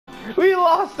We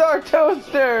lost our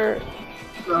toaster!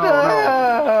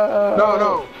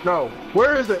 No.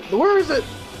 Where is it? Where is it?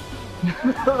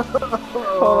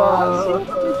 Hold on.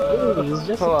 It's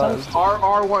just Hold a on. toaster.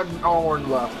 R1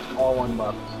 left. R1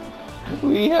 left.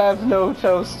 We have no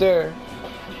toaster.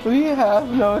 We have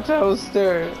no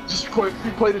toaster. Just play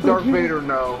the Darth Vader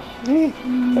now. We have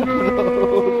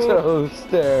no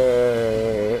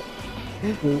toaster.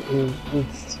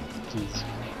 It's jeez.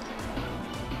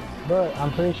 But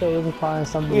I'm pretty sure we can find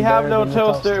something. We have better no than the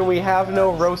toaster and we have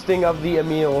no roasting of the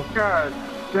Emil. God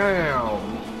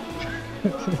damn.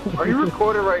 Are you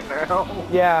recording right now?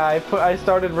 Yeah, I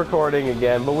started recording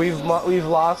again, but we've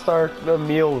lost our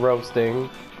meal roasting.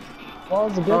 Well,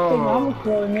 it's a good thing I'm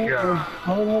recording it. God.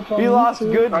 We're putting it up on We lost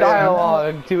YouTube. good Oh, yeah.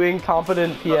 dialogue to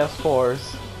incompetent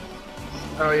PS4s.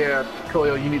 Oh yeah,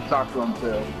 Khalil, you need to talk to him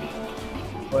too.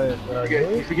 Wait,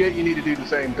 You forget you need to do the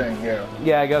same thing, yeah.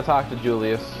 Yeah, I gotta talk to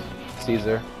Julius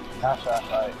Caesar. That's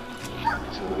right.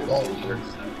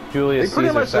 Julius He pretty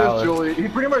Caesar much salad.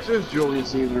 is Julius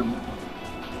Caesar.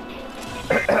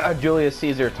 Julius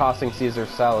Caesar tossing Caesar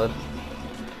salad.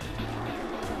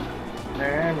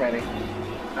 I'm ready.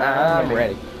 I'm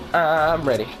ready. I'm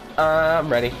ready. I'm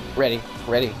ready. Ready.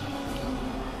 Ready.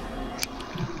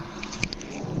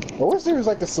 I wish there was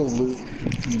like a salute,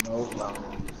 you know.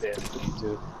 Yeah,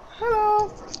 dude. Hello.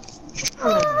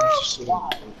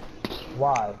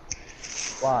 Why?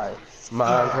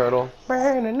 Mine turtle.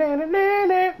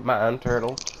 Mine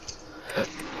turtle.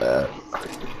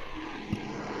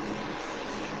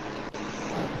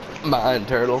 Mine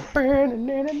turtle.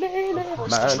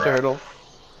 Mine turtle.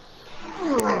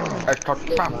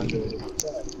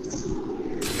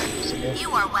 You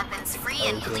are weapons free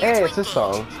and clear Hey, to it's this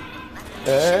song.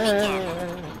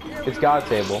 engage. It's God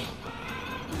Table.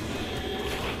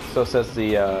 So says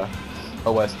the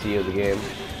OST of the game.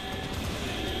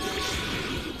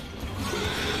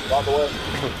 By the way.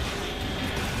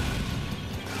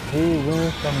 He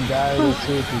went from guy to guy.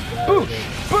 Boosh!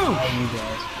 Boosh! How you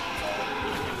guys?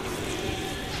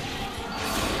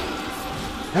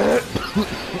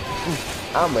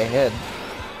 On my head.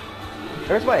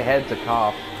 There's my head to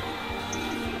cough.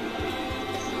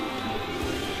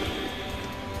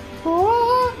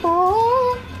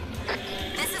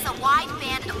 This is a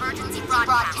wideband emergency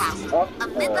broadcast. A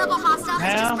mid-level hostile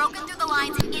has just broken through the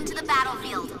lines and into the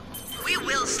battlefield. We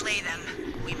will slay them.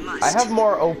 We must. I have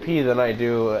more OP than I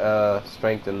do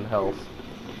strength and health.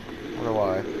 I wonder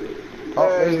why. Oh,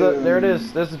 there it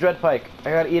is. There's the dread pike.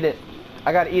 I gotta eat it.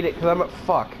 I gotta eat it because I'm a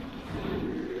fuck.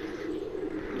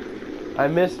 I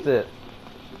missed it.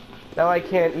 Now I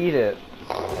can't eat it.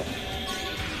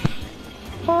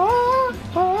 For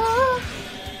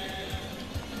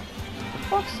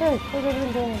fuck's sake, where's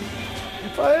everything going?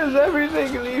 Why is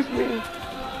everything leave me?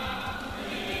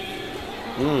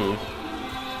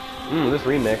 This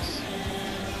remix.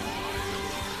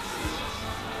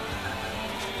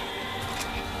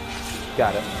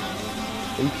 Got it.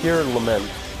 Impure Lament.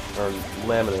 Or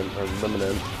Laminate. Or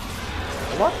Liminant.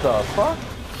 What the fuck?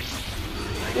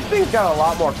 This thing's got a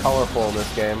lot more colorful in this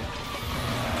game.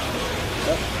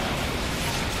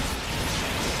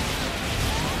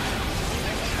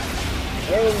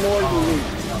 And more unique.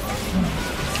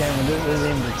 Cameron, this isn't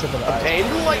even the tip of the iceberg.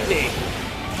 Obtained lightning!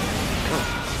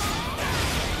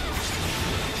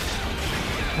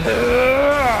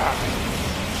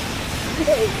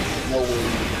 No way.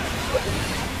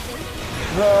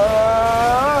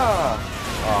 Aw.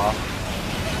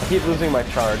 I keep losing my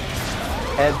charge.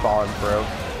 Head bond broke.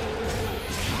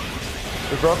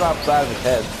 It broke off the side of his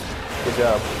head. Good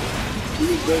job.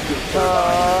 Engage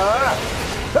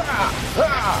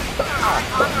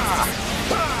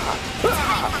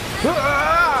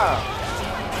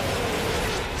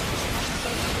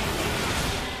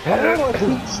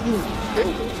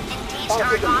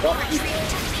Aragami retreating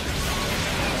to feet.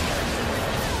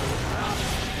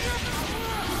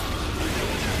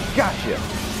 Gotcha.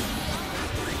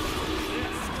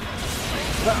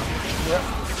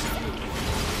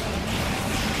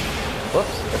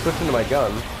 Whoops, I switched into my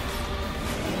gun.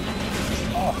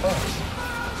 Oh, thanks.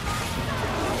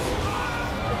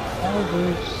 Oh,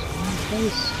 Bruce.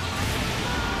 Face.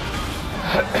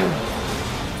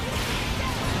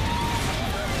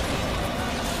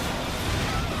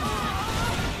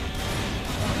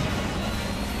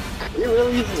 Are you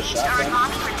really using the shotgun?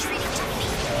 Aragami retreating to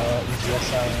feet. Yes,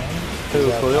 I am. Who,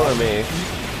 Khalil or me?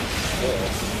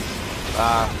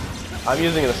 I'm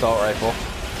using an assault rifle.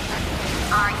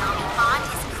 Aragami bond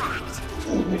is cracked.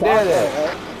 We did it!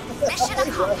 Mission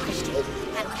accomplished. And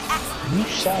with excellent You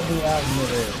shot me out in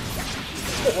midair.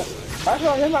 I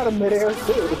shot him out of midair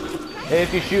too.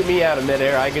 If you shoot me out of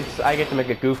midair, I get to make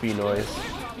a goofy noise.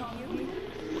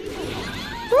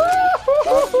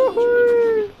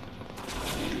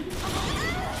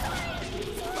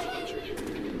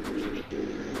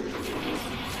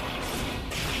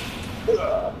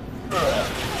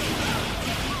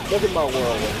 Look at my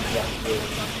whirlwind.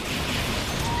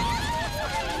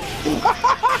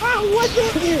 What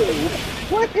did you?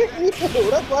 What did you?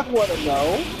 That's what I want to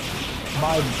know.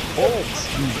 My bolts.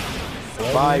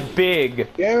 My big,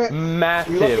 Damn it.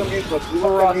 massive,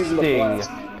 thrusting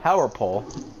power pole.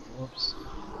 Whoops.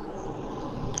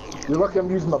 You're lucky I'm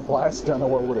using the blast gun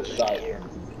or I would have shot you.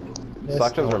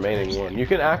 Selection's remaining one. You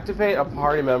can activate a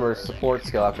party member's support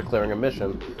skill after clearing a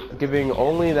mission, giving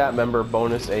only that member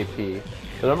bonus AP. The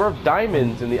number of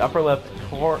diamonds in the upper left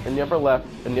and the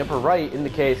upper right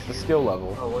indicates the skill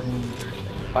level.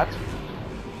 What?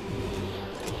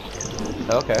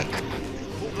 Okay.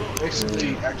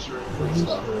 Basically, extra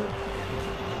stuff.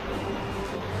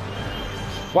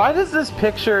 Why does this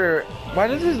picture? Why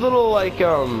does this little like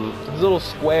this little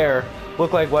square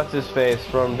look like what's his face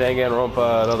from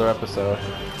Danganronpa, another episode?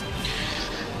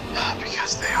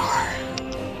 Because they are.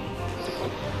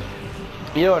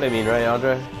 You know what I mean, right,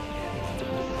 Andre?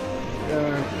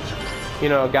 You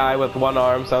know, a guy with one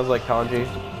arm sounds like Kanji.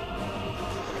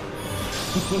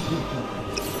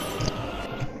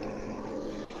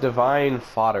 Divine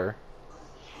fodder.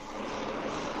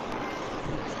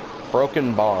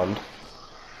 Broken bond.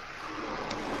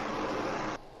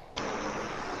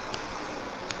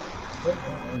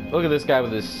 Look at this guy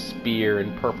with his spear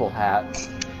and purple hat.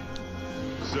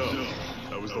 So,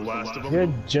 that was the last of them?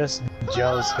 You're just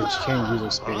jealous because you can't use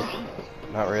a spear.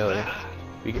 Not really.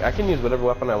 I can use whatever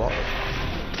weapon I want.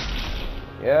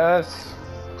 Yes.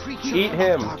 Eat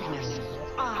him.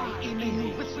 I,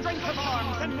 Emu, with strength of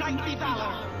arms and knightly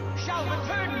valor, shall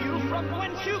return you from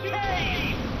whence you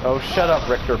came! Oh, shut up,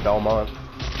 Richter Belmont.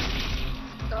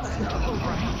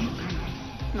 Alright.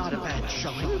 Not a bad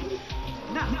showing.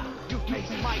 Now, you face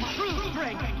my true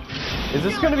strength! Is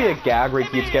this gonna be a gag where he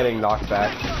keeps getting knocked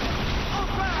back?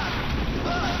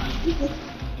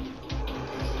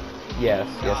 Yes,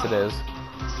 yes it is.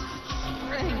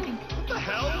 What the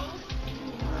hell?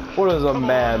 What is a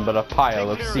man but a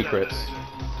pile of secrets?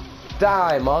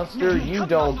 Die, monster, you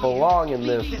don't belong in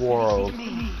this world.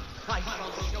 I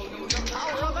shall show you the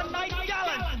power of a knight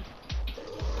gallant!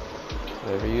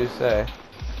 Whatever you say.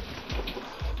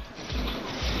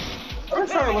 I'm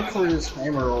trying to look for his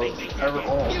hammer or ever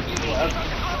all.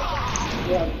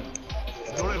 Yeah.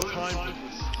 I don't have time for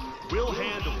this. We'll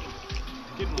handle it.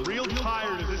 I'm getting real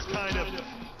tired of this kind of...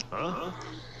 Huh?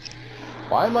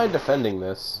 Why am I defending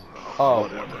this? Oh,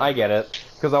 I get it.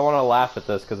 Because I want to laugh at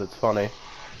this because it's funny.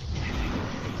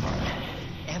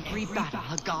 Every battle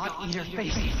a god-eater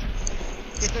faces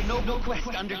is a noble quest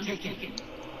undertaken.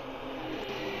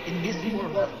 In this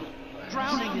world,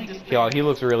 drowning in despair, Yeah, he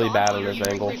looks really bad on this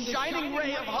angle. a shining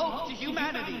ray of hope to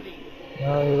humanity.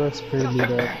 Oh, he looks pretty beat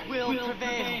up. Will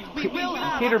prevail. We will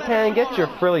have Peter Pan, get your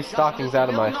frilly stockings out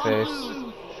of my face.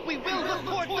 We will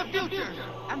support the future,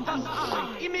 and thus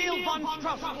I, Emil von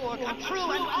Strasbourg, a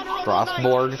true and honorable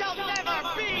Strasbourg. knight, shall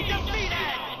never be defeated.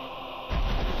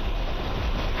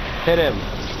 Hit him.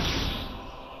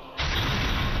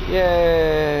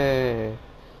 Yay!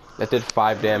 That did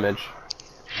 5 damage.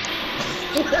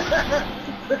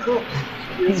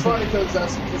 It's funny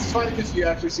because you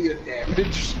actually see the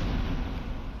damage.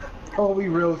 It'll be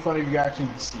really funny if you actually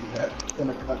see that in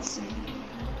a cutscene.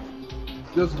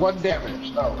 Just 1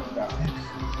 damage. Oh god.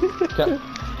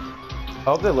 I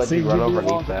hope they let See, you run you do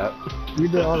underneath all- that. You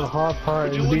did all the hard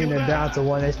part and being it down to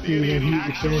 1 HP and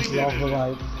he finishes off with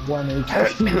like 1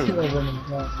 HP.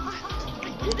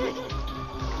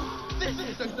 This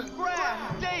is a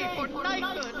grand day for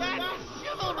knighthood and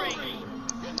chivalry.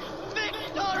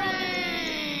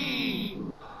 Victory!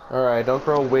 Alright, don't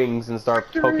grow wings and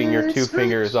start poking your 2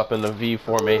 fingers up in the V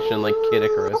formation like Kid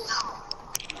Icarus.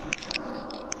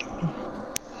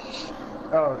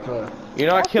 Oh, okay. You're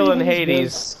not killing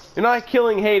Hades. You're not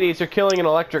killing Hades, you're killing an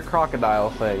electric crocodile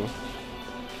thing.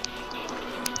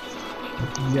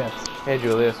 Yes. Hey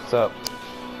Julius, what's up?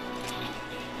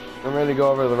 I'm ready to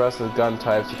go over the rest of the gun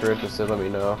types. If you're interested, let me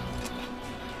know.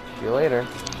 See you later.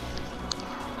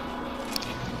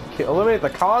 Okay, eliminate the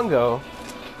Congo.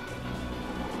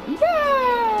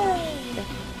 Yay!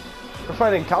 We're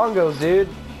fighting Congos, dude.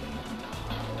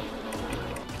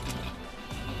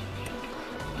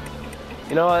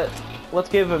 You know what? Let's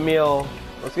give Emil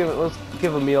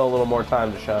a little more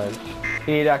time to shine.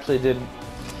 He actually did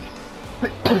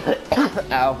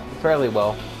ow, fairly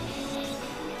well.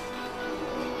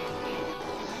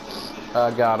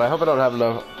 God, I hope I don't have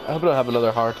enough I hope I don't have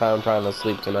another hard time trying to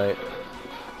sleep tonight.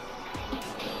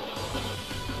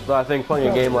 But I think playing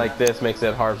a game like this makes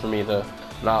it hard for me to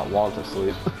not want to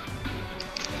sleep.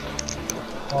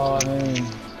 Well, I mean,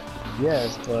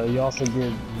 yes, but you also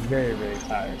get very, very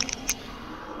tired.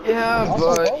 Yeah,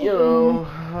 but, you know,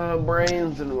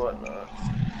 brains and whatnot.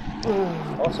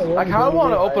 I kind of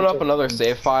want to open up another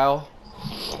save file.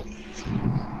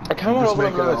 I kind of want to open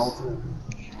up another...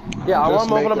 Yeah, I want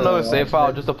to open up another save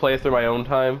file just to play through my own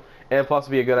time. And plus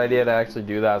it'd be a good idea to actually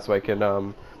do that so I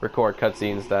can record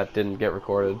cutscenes that didn't get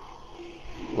recorded.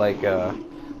 Like the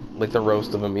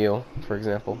roast of a meal, for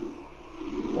example.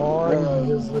 Or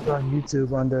just look on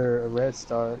YouTube under a red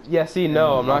star. Yeah, see,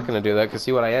 no, I'm not gonna do that, because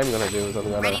see what I am gonna do is I'm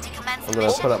gonna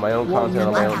put up my own content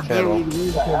on my own channel.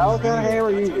 What kind of hammer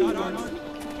are you using?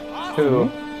 Who?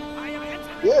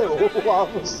 Yeah,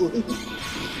 obviously.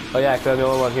 Oh yeah, because I'm the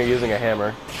only one here using a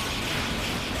hammer.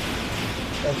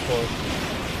 Of course.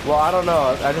 Well, I don't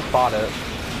know, I just bought it.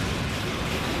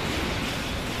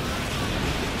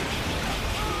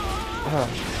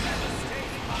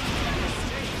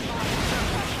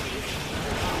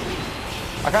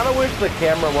 I kind of wish the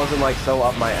camera wasn't like so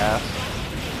up my ass.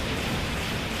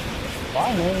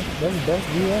 Fine, man. That's the best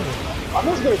view ever. I'm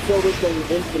just gonna kill this thing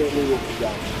infinitely with the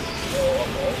gun.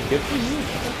 Good for you.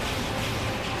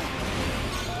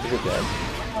 Is it dead?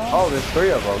 Oh, there's 3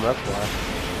 of them, that's why.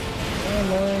 Yeah,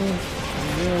 man.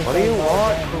 What do you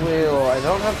want, Khalil? I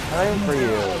don't have time for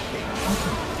you.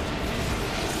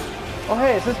 Oh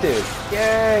hey, it's this dude.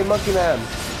 Yay, Monkey Man.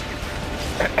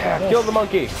 Kill the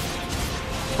monkey.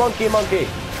 Funky monkey.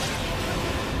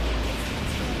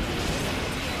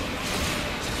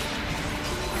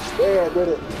 Yeah, I did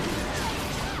it.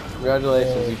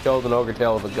 Congratulations, you killed an ogre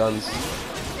tail with the guns.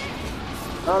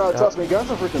 No, trust me, guns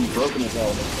are freaking broken as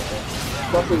hell.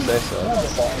 Trust me. Say so.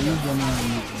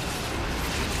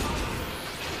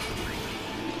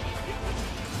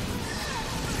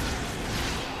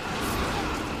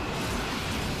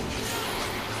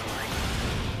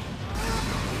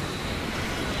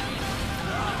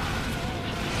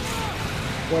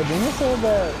 Well, didn't you say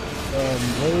that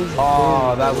Blaze?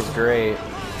 Oh, that was great.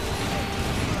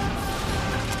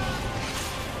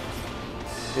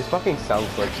 His fucking sound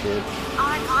clicks, dude.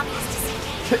 Origami is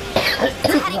disengaged.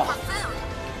 Heading for food.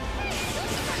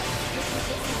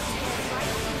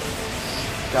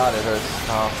 God, it hurts.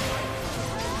 Oh.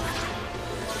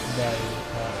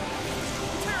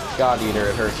 God eater,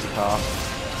 it hurts to cough.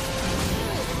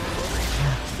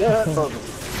 Yeah, that's perfect.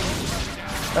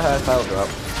 That'll drop.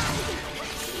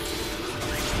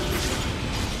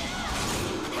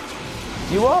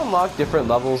 Do you want to unlock different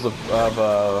levels of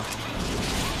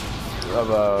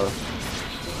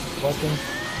Weapon?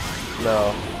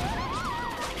 No.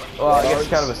 Well, I guess it's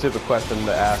kind of a stupid question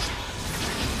to ask.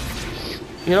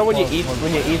 You know when you eat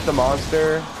the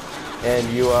monster, and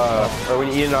you or when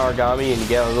you eat an origami and you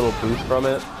get a little boost from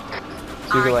it,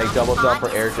 so you can like double jump or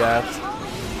air jab.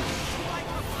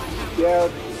 Yeah,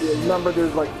 remember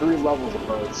there's like 3 levels of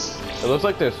those. It looks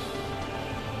like there's,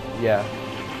 yeah.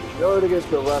 In order to get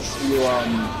the rest, you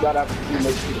gotta have to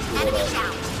make sure to do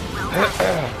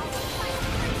that.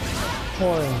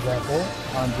 For example,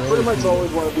 Andre. Pretty much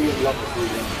always want to be in level 3.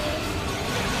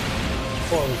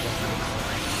 For example.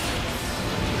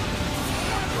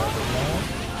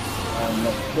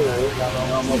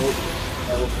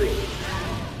 Level 3.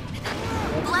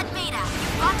 Blood Beta,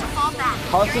 you've got to fall back.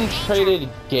 Concentrated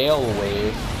Gale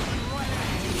Wave.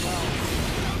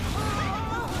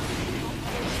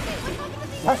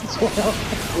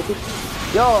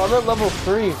 Yo, I'm at level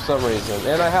 3 for some reason,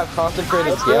 and I have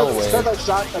Concentrated Gale Wave. Because I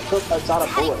shot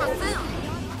a bullet.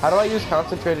 How do I use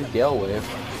Concentrated Gale Wave?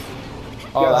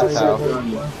 Oh, Yeah, that's how.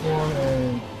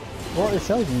 Well, it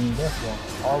tells you this one.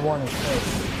 R1 is safe.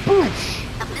 Boosh!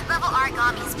 A mid-level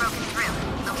origami is broken through.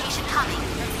 Location coming.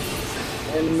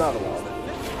 And another one.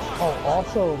 Oh,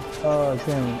 also,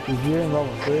 Tim, if you're in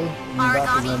level 3, and you're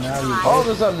about to go now, Oh,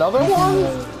 there's another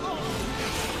one?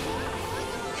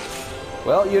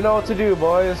 Well, you know what to do,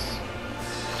 boys.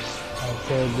 I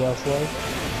said just like.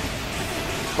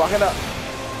 Fuck it up.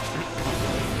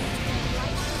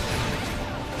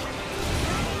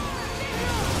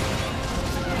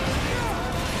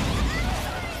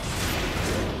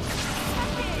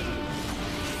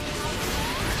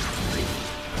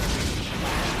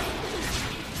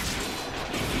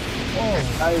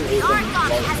 The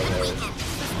origami has been weakened.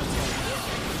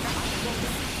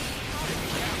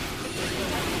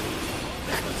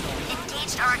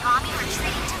 Engaged origami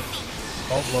retreating to feet.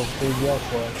 Oh, level 3 just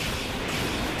like.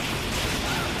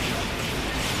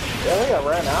 Yeah, I think I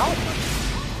ran out.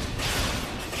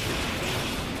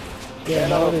 Yeah,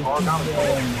 no, it's level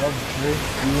 3,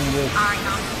 even with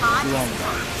Origami Bond is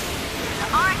formed. The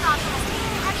origami has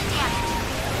taken heavy damage.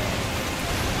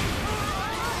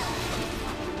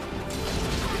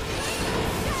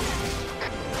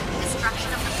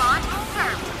 Destruction of the bond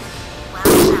confirmed. Well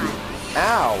done.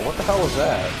 Ow! What the hell was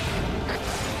that?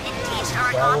 Engaged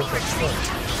origami retreat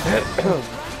to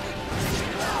feet.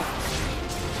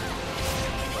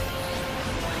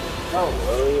 Don't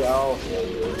worry, I'll heal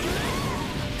you.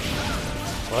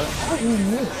 What?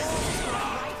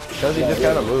 Because he just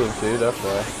kind of moved, dude. That's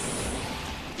why.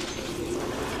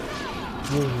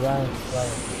 he's running slow.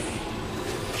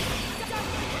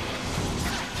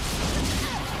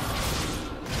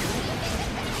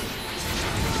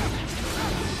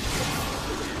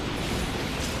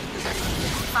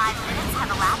 Have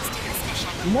elapsed in this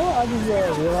mission. You know what I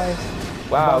just realized?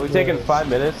 Wow, we've taken 5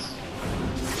 minutes.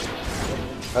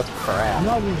 That's crap. You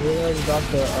know what I just realized about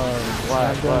the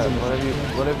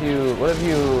What have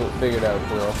you figured out,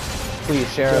 Quill?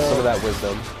 Please share us some of that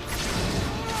wisdom.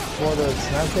 For the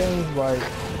sniping, like,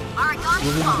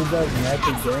 you can do that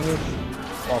magic damage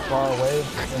while far away,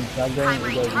 and sniping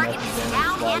Primary does target magic is damage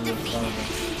down while and you're in front of defeated.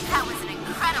 them. That was an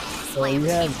incredible So display you of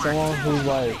had teamwork. someone who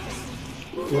like.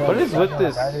 What is with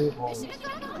this?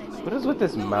 What is with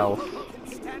this mouth?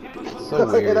 So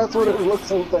weird. That's what it looks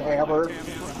like with the hammer.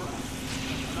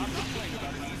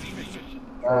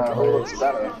 Who looks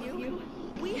better?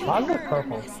 I look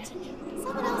purple.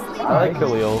 I like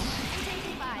Khalil's.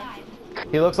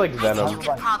 He looks like You Venom.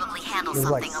 could probably handle He's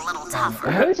something like a little tougher.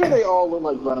 I'm pretty sure they all look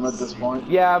like Venom at this point.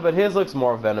 Yeah, but his looks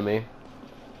more Venomy.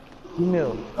 You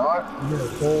knew. Not? You knew.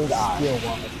 Gold steel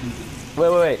one.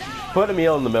 Wait. Put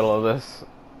Emil in the middle of this.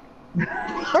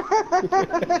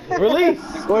 Release!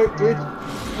 Wait, dude.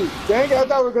 Dang it, I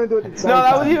thought we were gonna do it at the same No,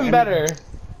 that time. was even better.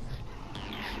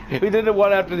 We did it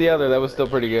one after the other. That was still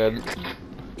pretty good.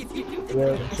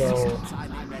 Yeah, so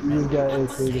you got a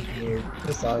creative weird.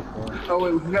 It's sorry for him. Oh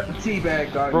wait, we got the tea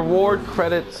bag, dog. Reward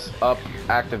credits up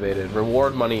activated.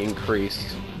 Reward money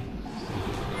increased.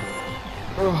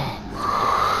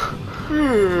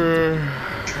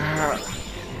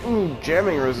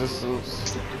 Jamming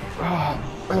resistance.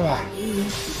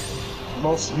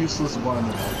 Most useless one of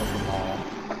them all.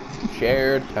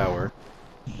 Shared power.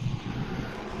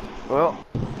 Well,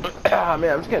 man,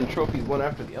 I'm just getting trophies one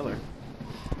after the other.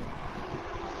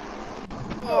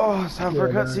 Oh, it's time for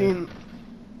a cutscene.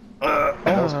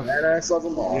 Badass of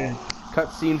them all.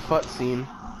 Cutscene, futscene.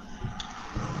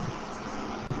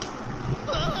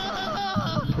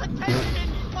 Attention!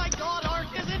 My god arc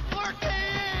isn't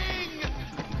working!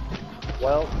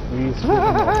 Well,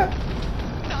 Not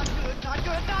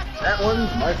good. that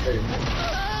one's my favorite.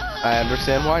 I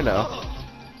understand why now.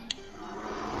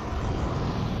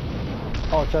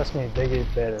 Oh, trust me, they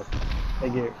get better. They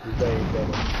get way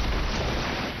better.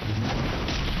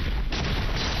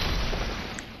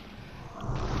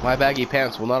 My baggy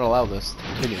pants will not allow this to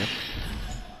continue.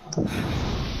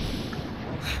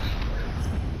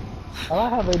 I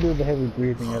like how they do the heavy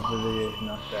breathing after they get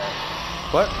knocked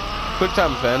out. What? Quick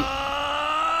time event.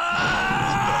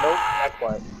 Nope, not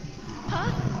quite.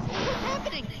 Huh? What's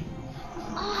happening?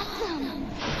 Awesome!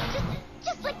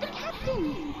 Just like the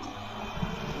captain!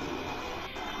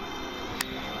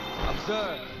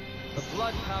 Observe! The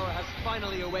blood power has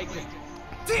finally awakened.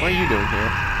 What are you doing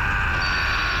here?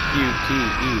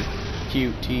 QTE.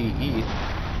 QTE.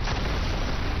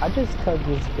 I just cut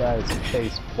this guy's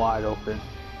face wide open.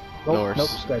 Nope, Norse. nope,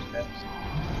 scratch that.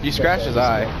 You scratched his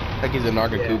eye. Like he's a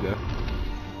Nargacuga.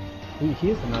 He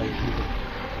is a nice people.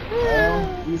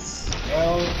 It's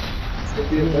gonna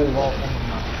be a He's better a wall.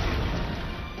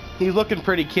 He's looking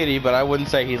pretty kitty, but I wouldn't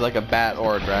say he's like a bat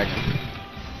or a dragon.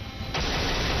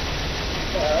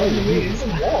 Oh, you mean he's a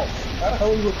wolf? How the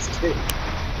hell he looks big?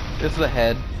 It's the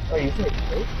head. Oh, you think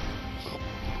Cake?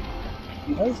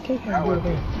 Why is Cake not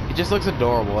doing? He just looks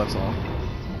adorable, that's all.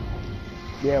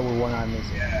 Yeah, with one eye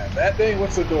missing. Yeah, that thing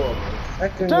looks adorable.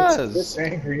 That thing Does. looks this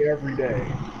angry every day.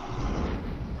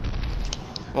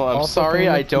 Well, I'm Also, sorry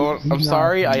can I we- don't. I'm he's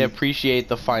sorry not- I appreciate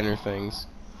the finer things.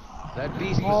 That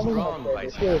beast Oh, was look strong, at that. Vice.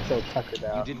 This feels so tuckered You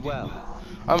out. did well.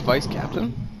 I'm vice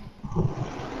captain.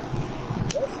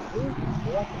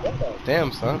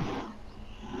 Damn, son.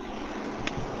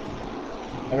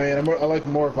 I mean, I like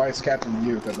more Vice Captain than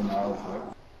you because of my outfit.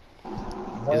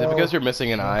 Is it because you're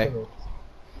missing an eye?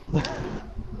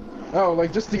 No,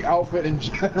 like just the outfit in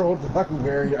general that I'm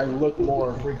wearing, I look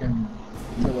more freaking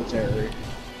military.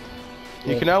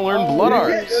 You can now learn blood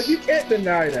arts. You can't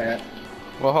deny that.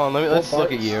 Well, hold on. Let's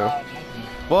look at you.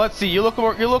 Well, let's see. You look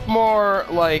more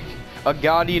like a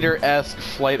God Eater-esque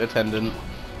flight attendant,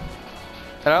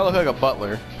 and I look like a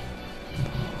butler.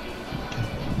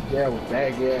 Yeah, with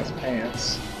baggy ass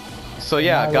pants. So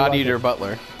yeah, God Eater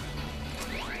Butler.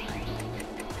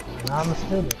 Now I'm a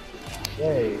student.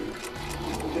 Yay.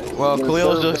 Well,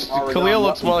 Khalil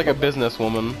looks more like a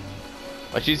businesswoman.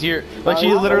 Like she's here, like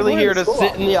she's literally here to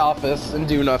sit in the office and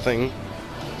do nothing.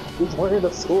 He's wearing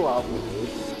a school outfit, dude.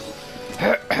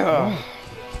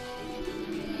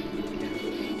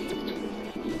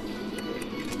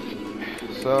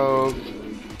 So,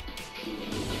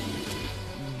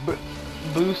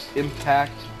 boost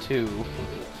impact 2.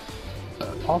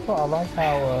 Also, I like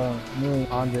how me and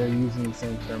Andre are using the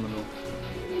same terminal.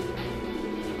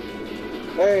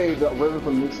 Hey, the river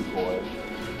from Music Boy.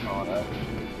 Oh, that.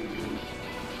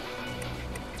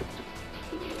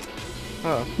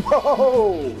 Huh.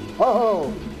 Oh!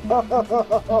 Oh!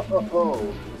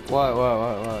 Oh! What?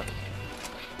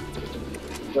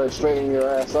 Better straighten your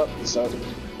ass up, son.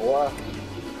 Boy.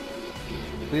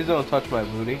 Please don't touch my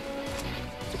booty.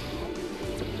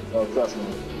 Oh, trust me,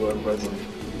 we're in prison.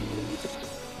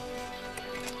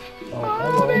 Oh,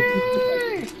 hello.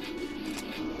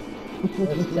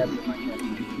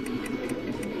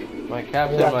 My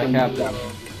captain. I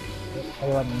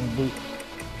got the new boot.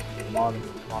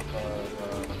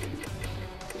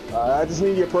 I just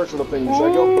need your personal opinion. Should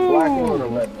I go with the black one or the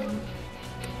red one?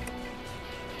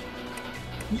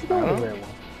 You should go with the red one.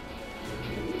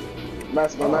 I'm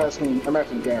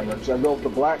asking Cameron. Should I go with the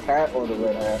black hat or the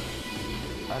red hat?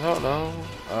 I don't know.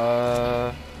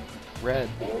 Red.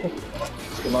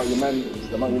 Come out your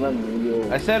menu.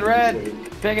 I said red.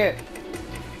 Pick it.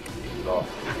 Oh.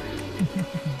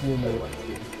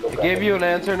 I gave you an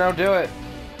answer. Now do it.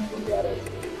 Look at it.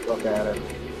 Look at it.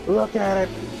 Look at it.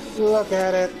 Look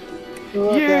at it.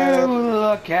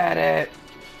 Look at it.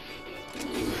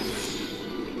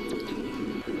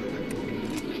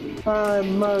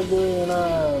 I'm ugly and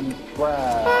I'm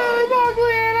proud. I'm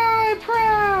ugly and I'm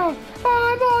proud.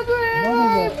 I'm ugly and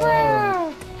I'm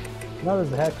proud. Now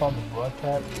there's a hat called the Blood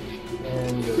Cat,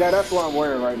 and yeah, that's what I'm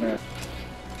wearing right now.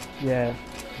 Yeah,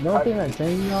 the only thing I'm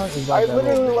changing on is like I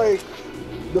literally like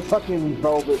the fucking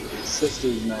Velvet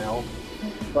Sisters now.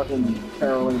 Fucking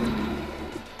Carolyn.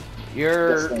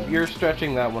 You're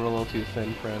stretching that one a little too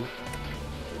thin, friend.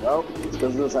 Well, it's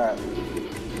because of this hat.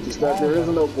 Just that there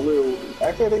isn't no blue.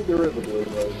 Actually, I think there is a blue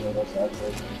version of this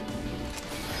actually.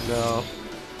 No.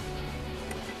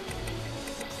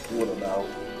 You wouldn't know.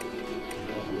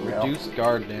 Reduce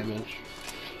guard damage.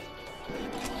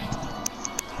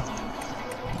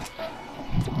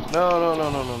 No. What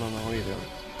are you doing?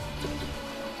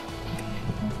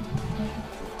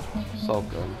 Assault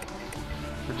gun.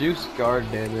 Reduce guard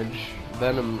damage.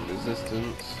 Venom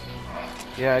resistance.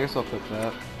 Yeah, I guess I'll put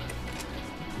that.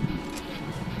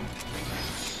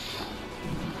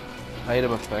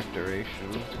 Item effect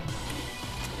duration.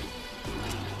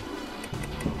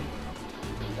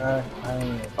 I don't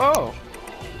know. Oh!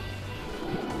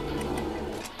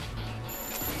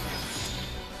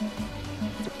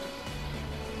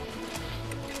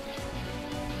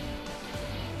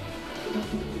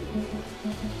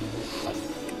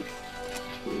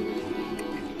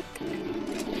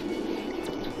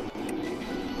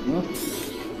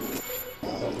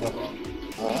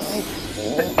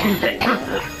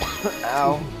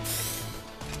 Ow.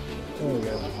 There we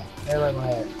go. Hey, right my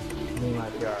head. Me my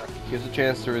PR. Gives a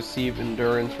chance to receive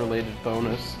endurance related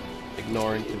bonus,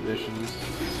 ignoring conditions.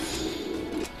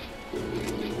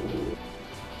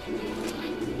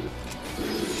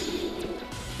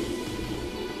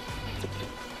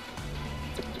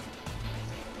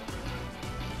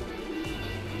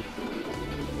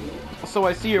 So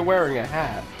I see you're wearing a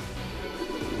hat.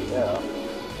 Yeah.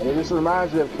 And it just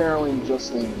reminds me of Caroline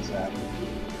Justine's hat.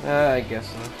 I guess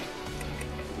so.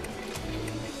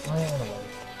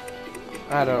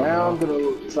 I don't know. Now I'm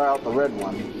gonna try out the red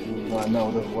one. I know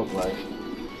what it doesn't look like.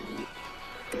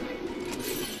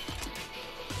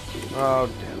 Oh,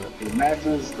 damn it. It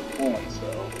matches the points,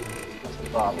 though. That's the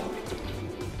problem.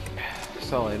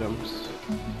 Sell items.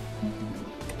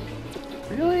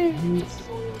 Really?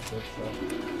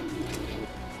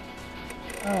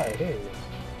 Alright, here it is.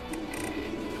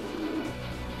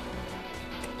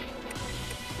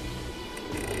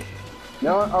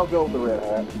 No, I'll go with the red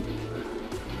hat.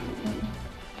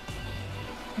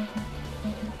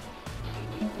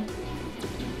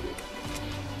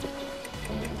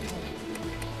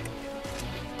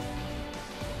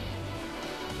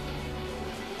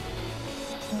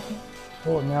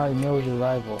 Oh, now he knows your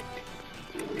rival.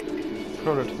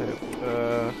 Prototype.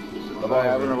 About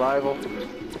having a rival?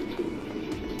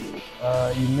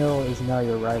 Emil is now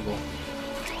your rival.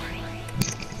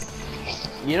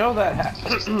 You know that hat?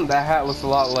 That hat looks a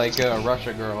lot like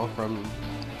Russia Girl from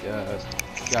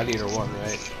God Eater 1,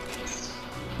 right?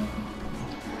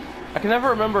 I can never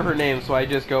remember her name, so I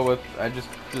just go with I just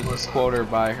quote her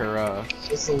by her.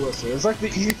 It's Alyssa. It's like the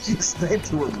easiest name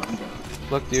to remember.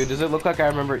 Look, dude, does it look like I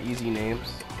remember easy names?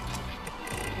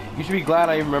 You should be glad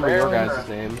I remember your guys'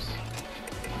 names.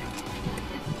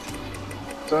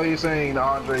 So you're saying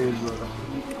Andre is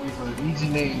an easy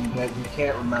name that you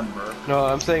can't remember? No,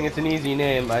 I'm saying it's an easy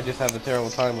name. I just have a terrible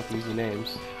time with easy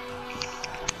names.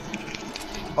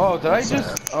 Oh, did I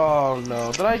just? Oh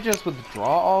no, did I just withdraw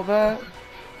all that?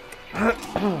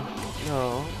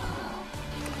 No.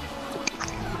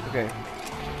 Okay.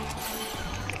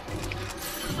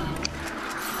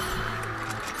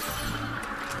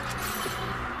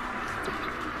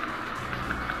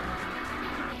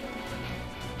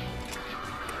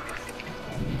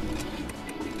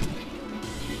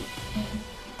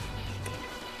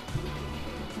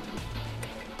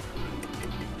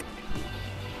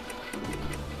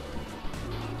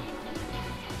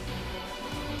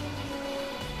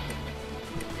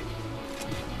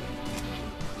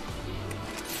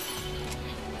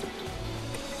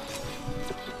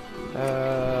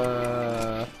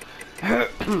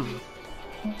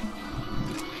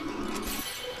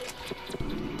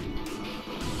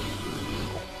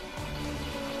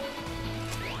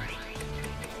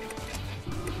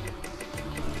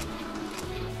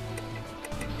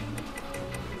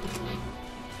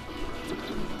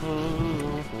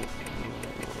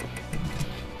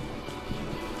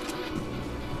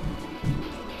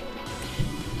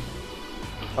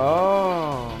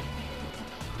 Oh.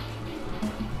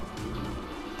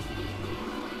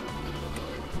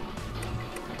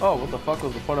 Oh, what the fuck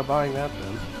was the point of buying that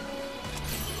then?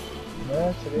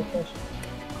 Yeah, that's a good question.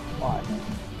 Why?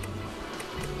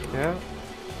 Yeah?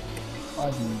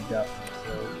 Why do you doubt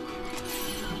so?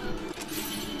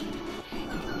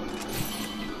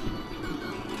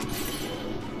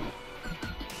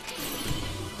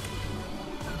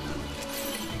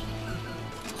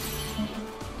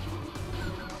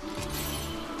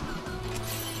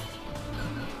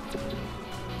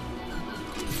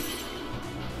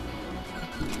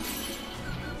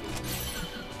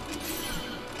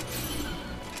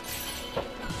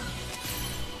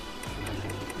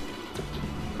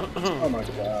 Oh my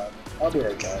god. I'll be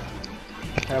right back.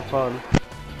 Have fun.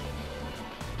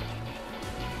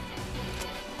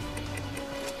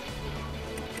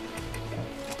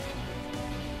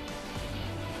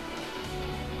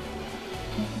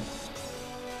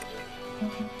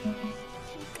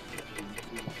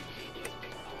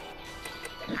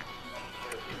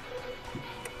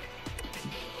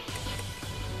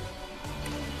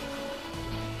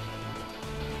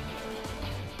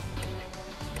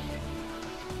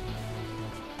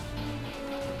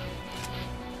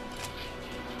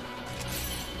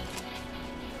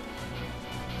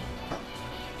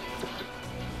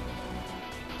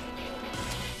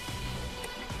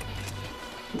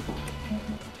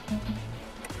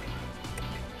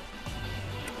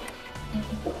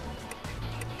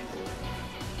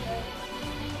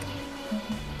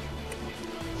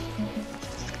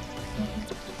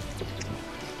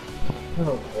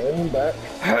 Okay, I'm back.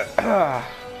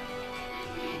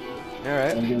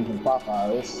 Alright. I'm getting some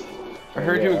Popeyes. I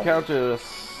heard you encountered a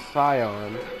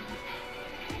Scion.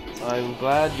 I'm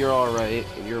glad you're alright,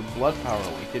 and your blood power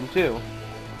weakened too.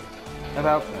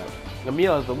 About that.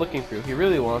 Emil has been looking for you. He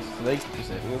really wants to thank you for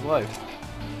saving his life.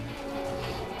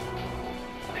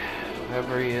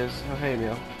 Wherever he is. Oh, hey,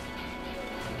 Emil.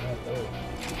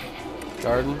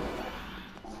 Garden?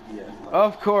 Yeah.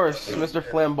 Of course, Mr.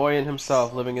 Flamboyant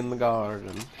himself living in the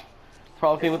garden.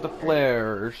 Frolicking with the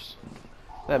flares.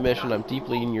 That mission, I'm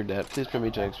deeply in your debt. Please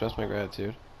permit me to express my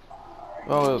gratitude.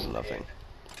 Oh, it was nothing.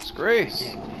 It's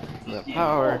grace. That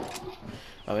power.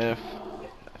 I mean, if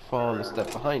I've fallen a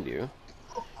step behind you,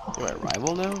 you're my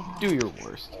rival now? Do your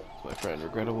worst, my friend.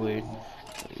 Regrettably,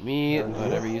 me,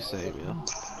 whatever you say, Emil.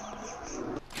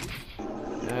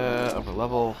 Upper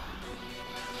level.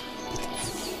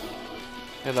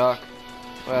 Hey, Doc.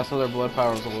 Oh, yeah, so their blood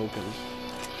power is awoken.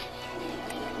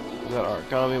 We got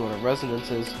Aragami, what a resonance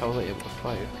is. How was I able to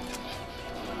fight?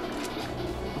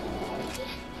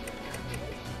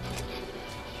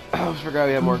 I forgot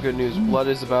we had more good news. Blood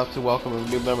is about to welcome a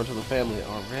new member to the family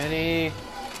already.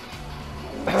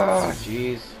 Ah,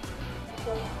 jeez.